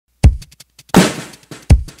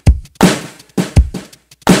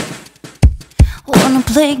wanna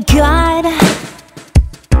play God.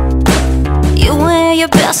 You wear your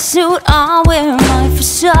best suit, I'll wear my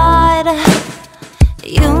facade.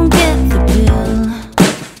 You get the bill.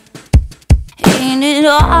 Ain't it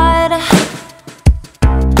odd?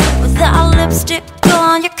 Without lipstick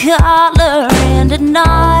on your collar and a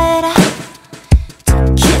nod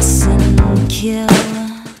to kiss and kill.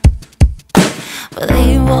 But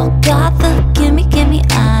they all got the gimme, gimme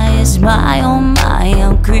eyes. My oh my,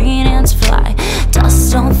 how green ants fly.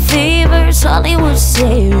 Dust on favors, Hollywood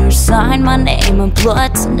saviors. Sign my name in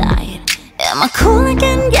blood tonight. Am I cool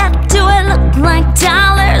again yet? Do I look like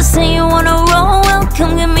dollars? Say you wanna roll, well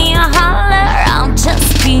come give me a holler. I'll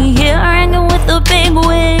just be here hanging with the big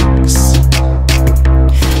wigs.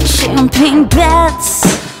 Champagne beds,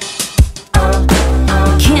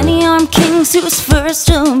 candy arm kings, who's first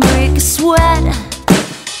to break a sweat.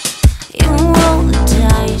 You roll the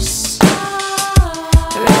dice,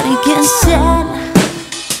 ready, get set.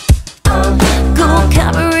 Go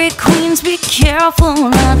cabaret queens, be careful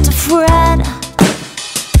not to fret,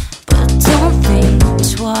 but don't think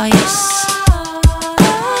twice.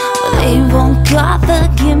 They've all got the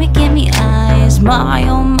gimme, gimme eyes. My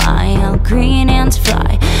oh my, how green ants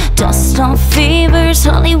fly. Dust on favors,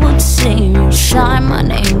 Hollywood saviors. Shine my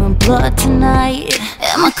name in blood tonight.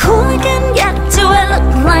 Am I cool again yet? Do I look